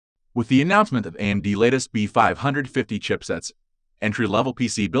With the announcement of AMD's latest B550 chipsets, entry-level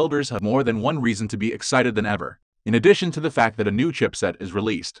PC builders have more than one reason to be excited than ever. In addition to the fact that a new chipset is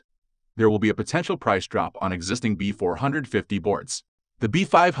released, there will be a potential price drop on existing B450 boards. The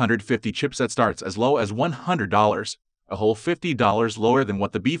B550 chipset starts as low as $100, a whole $50 lower than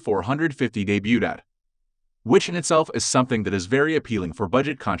what the B450 debuted at, which in itself is something that is very appealing for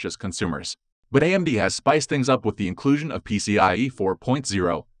budget-conscious consumers. But AMD has spiced things up with the inclusion of PCIe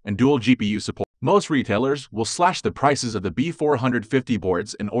 4.0 and dual GPU support. Most retailers will slash the prices of the B450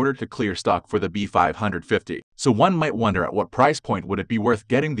 boards in order to clear stock for the B550. So one might wonder, at what price point would it be worth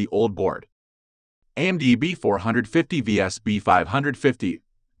getting the old board? AMD B450 vs B550.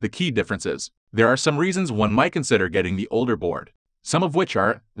 The key differences. There are some reasons one might consider getting the older board, some of which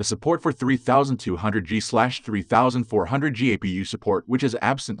are the support for 3200G/3400G APU support, which is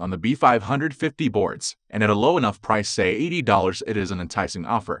absent on the B550 boards, and at a low enough price, say $80, it is an enticing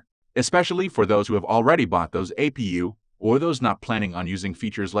offer, especially for those who have already bought those APU or those not planning on using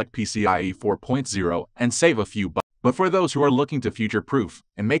features like PCIe 4.0 and save a few bucks. But for those who are looking to future-proof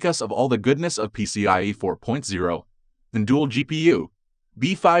and make use of all the goodness of PCIe 4.0, then dual GPU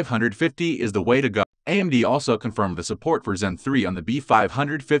B550 is the way to go. AMD also confirmed the support for Zen 3 on the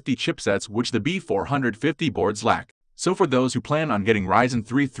B550 chipsets, which the B450 boards lack. So for those who plan on getting Ryzen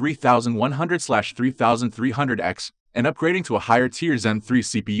 3 3100/3300X and upgrading to a higher tier Zen 3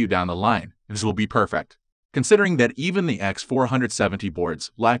 CPU down the line, this will be perfect. Considering that even the X470 boards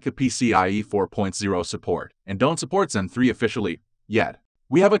lack a PCIe 4.0 support and don't support Zen 3 officially yet,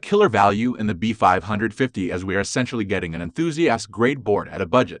 we have a killer value in the B550, as we are essentially getting an enthusiast-grade board at a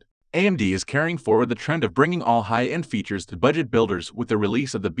budget. AMD is carrying forward the trend of bringing all high-end features to budget builders with the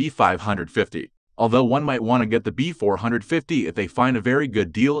release of the B550. Although one might want to get the B450 if they find a very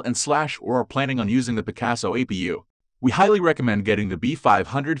good deal and slash or are planning on using the Picasso APU, we highly recommend getting the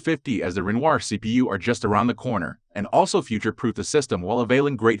B550, as the Renoir CPU are just around the corner and also future-proof the system while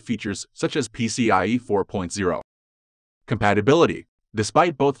availing great features such as PCIe 4.0. Compatibility.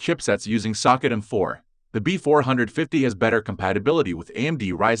 Despite both chipsets using socket M4, the B450 has better compatibility with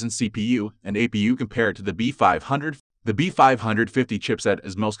AMD Ryzen CPU and APU compared to the B500. The B550 chipset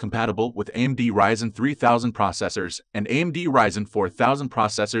is most compatible with AMD Ryzen 3000 processors and AMD Ryzen 4000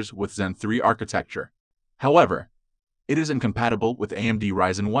 processors with Zen 3 architecture. However, it is incompatible with AMD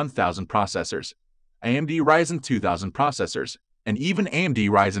Ryzen 1000 processors, AMD Ryzen 2000 processors, and even AMD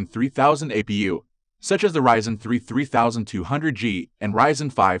Ryzen 3000 APU, such as the Ryzen 3 3200G and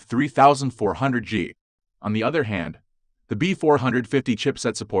Ryzen 5 3400G. On the other hand, the B450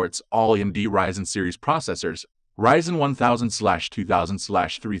 chipset supports all AMD Ryzen series processors, Ryzen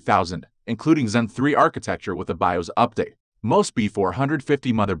 1000/2000/3000, including Zen 3 architecture with a BIOS update. Most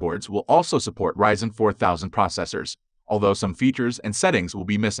B450 motherboards will also support Ryzen 4000 processors, although some features and settings will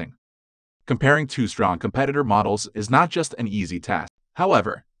be missing. Comparing two strong competitor models is not just an easy task.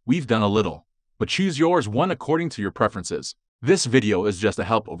 However, we've done a little, but choose yours one according to your preferences. This video is just a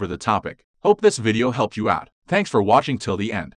help over the topic. Hope this video helped you out. Thanks for watching till the end.